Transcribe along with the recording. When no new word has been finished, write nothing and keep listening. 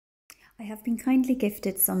I have been kindly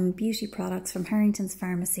gifted some beauty products from Harringtons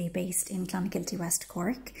Pharmacy based in Clonakilty, West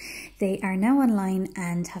Cork. They are now online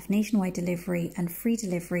and have nationwide delivery and free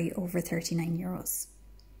delivery over €39.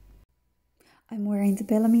 I'm wearing the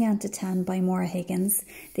Bellamy Anti-Tan by Maura Higgins.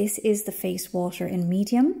 This is the face water in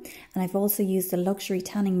medium, and I've also used the luxury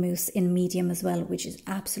tanning mousse in medium as well, which is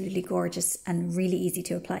absolutely gorgeous and really easy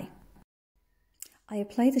to apply. I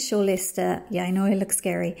apply the Solista, yeah, I know I look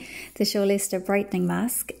scary, the Solista brightening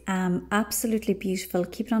mask, absolutely beautiful.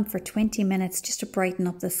 Keep it on for 20 minutes just to brighten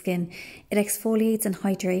up the skin. It exfoliates and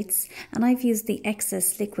hydrates, and I've used the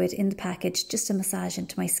excess liquid in the package just to massage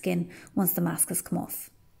into my skin once the mask has come off.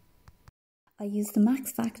 I use the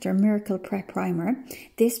Max Factor Miracle Prep Primer.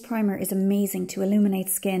 This primer is amazing to illuminate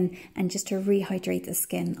skin and just to rehydrate the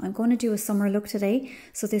skin. I'm going to do a summer look today,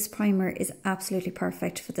 so this primer is absolutely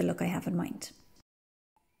perfect for the look I have in mind.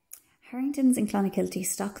 Harringtons in Clonakilty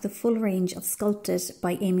stock the full range of Sculpted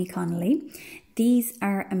by Amy Connolly. These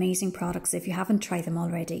are amazing products if you haven't tried them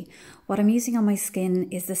already. What I'm using on my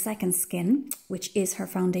skin is the Second Skin, which is her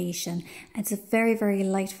foundation. It's a very, very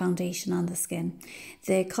light foundation on the skin.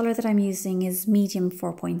 The colour that I'm using is medium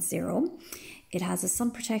 4.0. It has a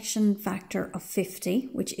sun protection factor of 50,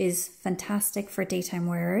 which is fantastic for daytime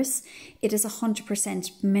wearers. It is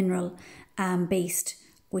 100% mineral based,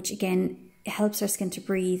 which again, it helps our skin to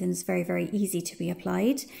breathe and is very, very easy to be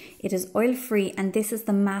applied. It is oil-free, and this is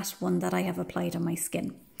the matte one that I have applied on my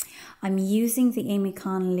skin. I'm using the Amy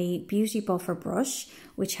Connolly Beauty Buffer brush,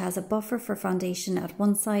 which has a buffer for foundation at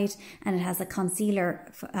one side and it has a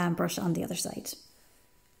concealer brush on the other side.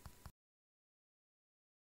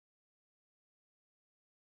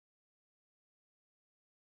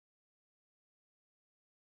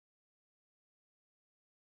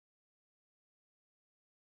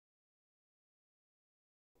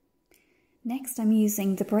 Next, I'm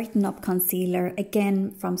using the Brighten Up Concealer, again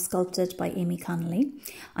from Sculpted by Amy Connolly.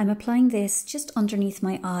 I'm applying this just underneath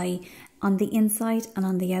my eye, on the inside and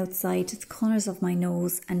on the outside, the corners of my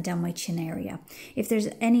nose and down my chin area. If there's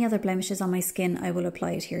any other blemishes on my skin, I will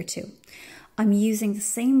apply it here too. I'm using the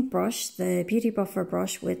same brush, the Beauty Buffer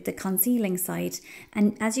brush with the concealing side,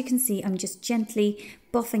 and as you can see, I'm just gently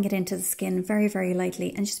buffing it into the skin very, very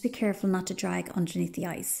lightly, and just be careful not to drag underneath the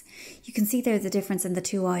eyes. You can see there the difference in the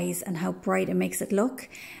two eyes and how bright it makes it look.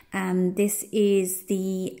 This is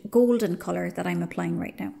the golden colour that I'm applying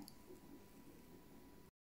right now.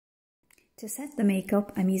 To set the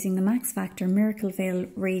makeup, I'm using the Max Factor Miracle Veil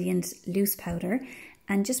Radiant Loose Powder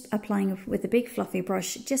and just applying it with a big fluffy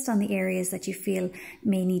brush just on the areas that you feel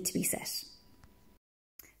may need to be set.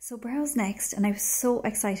 So brows next, and I was so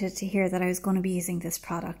excited to hear that I was going to be using this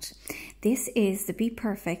product. This is the Be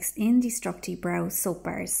Perfect's Indestructible Brow Soap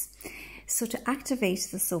Bars. So to activate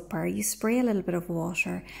the soap bar, you spray a little bit of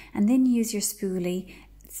water and then use your spoolie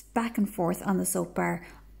back and forth on the soap bar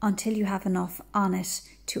until you have enough on it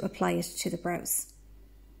to apply it to the brows.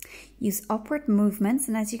 Use upward movements,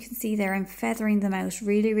 and as you can see there, I'm feathering them out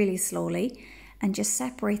really, really slowly, and just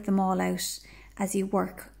separate them all out as you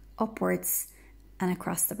work upwards and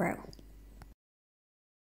across the brow.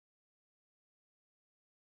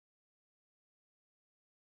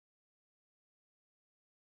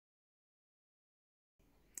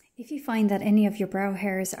 If you find that any of your brow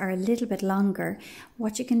hairs are a little bit longer,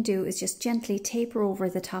 what you can do is just gently taper over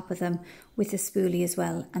the top of them with a spoolie as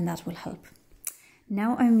well, and that will help.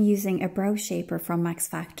 Now I'm using a brow shaper from Max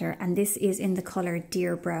Factor, and this is in the colour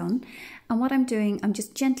Deer Brown. And what I'm doing, I'm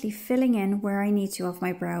just gently filling in where I need to of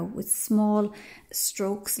my brow with small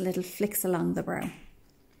strokes, little flicks along the brow.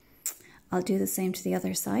 I'll do the same to the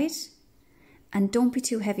other side, and don't be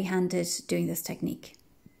too heavy-handed doing this technique.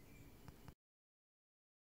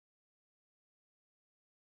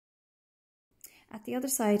 At the other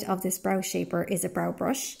side of this brow shaper is a brow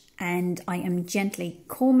brush, and I am gently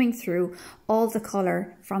combing through all the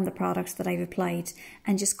colour from the products that I've applied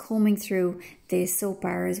and just combing through the soap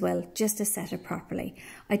bar as well, just to set it properly.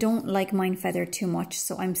 I don't like mine feathered too much,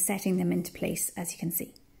 so I'm setting them into place, as you can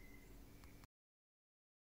see.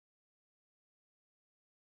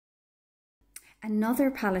 Another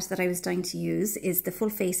palette that I was dying to use is the Full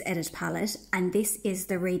Face Edit palette, and this is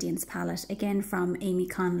the Radiance palette, again from Amy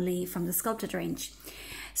Connolly from the Sculpted range.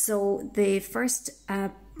 So the first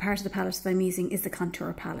part of the palette that I'm using is the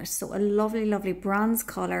Contour palette. So a lovely, lovely bronze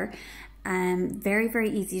colour, very, very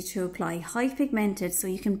easy to apply, high pigmented, so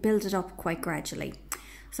you can build it up quite gradually.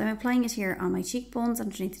 So I'm applying it here on my cheekbones,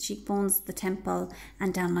 underneath the cheekbones, the temple,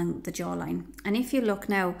 and down along the jawline. And if you look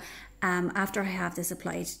now, after I have this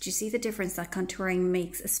applied, do you see the difference that contouring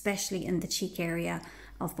makes, especially in the cheek area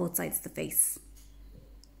of both sides of the face?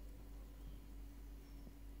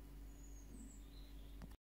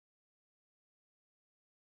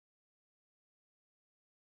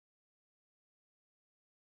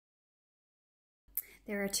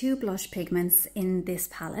 There are two blush pigments in this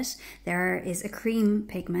palette. There is a cream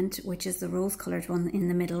pigment, which is the rose coloured one in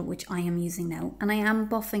the middle, which I am using now. And I am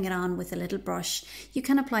buffing it on with a little brush. You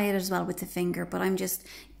can apply it as well with the finger, but I'm just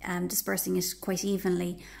dispersing it quite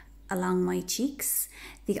evenly along my cheeks.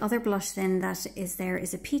 The other blush then that is there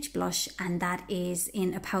is a peach blush, and that is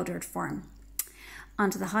in a powdered form.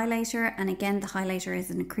 Onto the highlighter, and again the highlighter is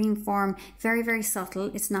in a cream form, very very subtle.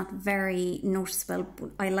 It's not very noticeable,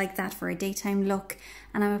 but I like that for a daytime look,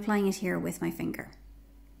 and I'm applying it here with my finger.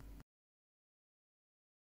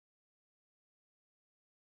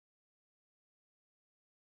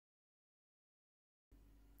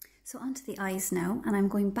 So onto the eyes now, and I'm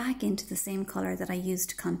going back into the same colour that I used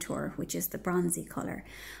to contour, which is the bronzy colour.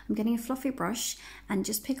 I'm getting a fluffy brush and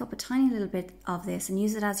just pick up a tiny little bit of this and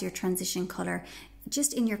use it as your transition colour,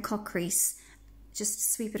 just in your cut crease.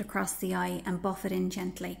 Just sweep it across the eye and buff it in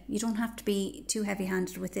gently. You don't have to be too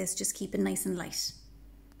heavy-handed with this, just keep it nice and light.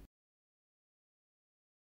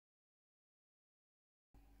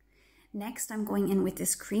 Next, I'm going in with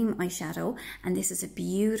this cream eyeshadow, and this is a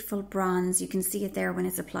beautiful bronze. You can see it there when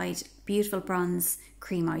it's applied. Beautiful bronze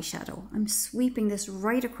cream eyeshadow. I'm sweeping this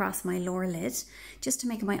right across my lower lid just to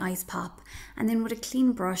make my eyes pop, and then with a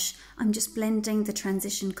clean brush, I'm just blending the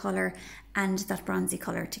transition colour and that bronzy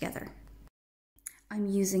colour together. I'm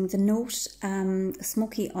using the Note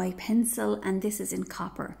Smoky Eye Pencil, and this is in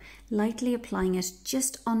copper. Lightly applying it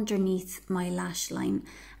just underneath my lash line,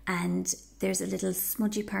 and there's a little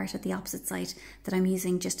smudgy part at the opposite side that I'm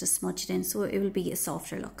using just to smudge it in, so it will be a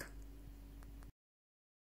softer look.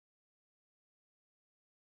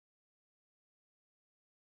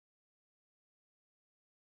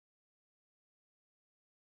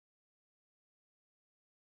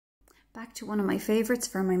 Back to one of my favourites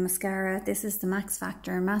for my mascara. This is the Max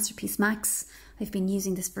Factor Masterpiece Max. I've been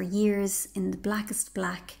using this for years in the blackest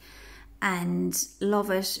black and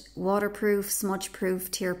love it. Waterproof, smudge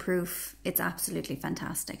proof, tear proof. It's absolutely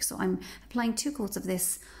fantastic. So I'm applying 2 coats of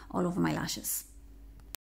this all over my lashes.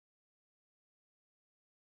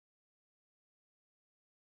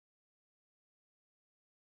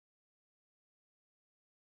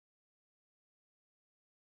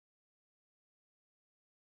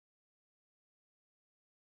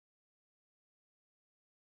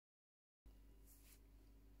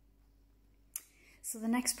 So the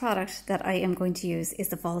next product that I am going to use is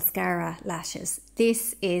the Volscara lashes.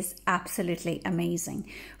 This is absolutely amazing.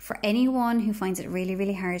 For anyone who finds it really,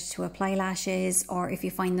 really hard to apply lashes, or if you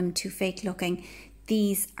find them too fake looking,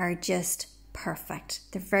 these are just perfect.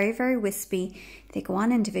 They're very, very wispy. They go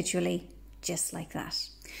on individually, just like that.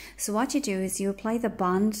 So what you do is you apply the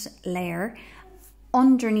bond layer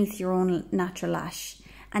underneath your own natural lash,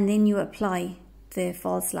 and then you apply the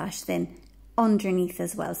false lash then underneath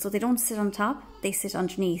as well. So they don't sit on top, they sit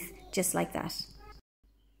underneath, just like that.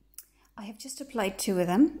 I have just applied 2 of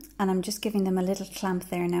them, and I'm just giving them a little clamp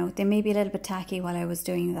there now. They may be a little bit tacky while I was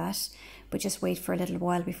doing that, but just wait for a little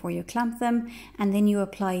while before you clamp them, and then you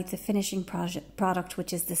apply the finishing product,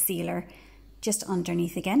 which is the sealer, just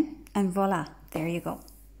underneath again, and voila, there you go.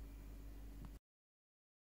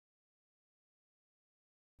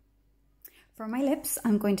 For my lips,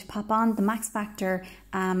 I'm going to pop on the Max Factor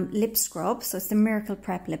lip scrub. So it's the Miracle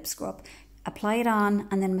Prep lip scrub. Apply it on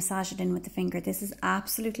and then massage it in with the finger. This is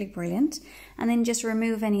absolutely brilliant. And then just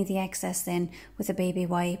remove any of the excess then with a baby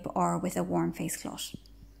wipe or with a warm face cloth.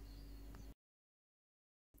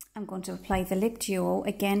 I'm going to apply the lip duo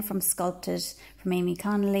again from Sculpted from Amy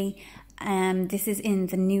Connolly. This is in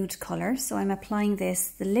the nude colour. So I'm applying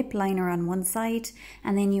this, the lip liner on one side,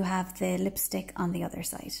 and then you have the lipstick on the other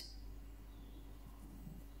side.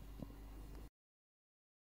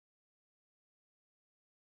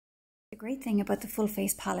 The great thing about the full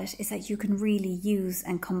face palette is that you can really use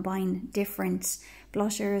and combine different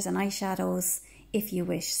blushers and eyeshadows if you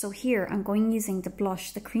wish. So here I'm going using the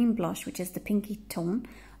blush, the cream blush, which is the pinky tone,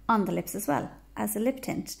 on the lips as well as a lip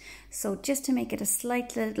tint. So just to make it a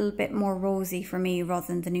slight little bit more rosy for me rather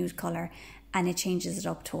than the nude colour, and it changes it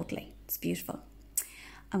up totally. It's beautiful.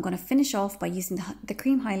 I'm going to finish off by using the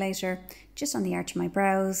cream highlighter just on the arch of my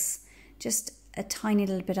brows, just a tiny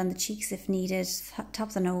little bit on the cheeks if needed, top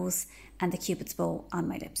of the nose, and the Cupid's bow on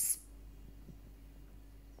my lips.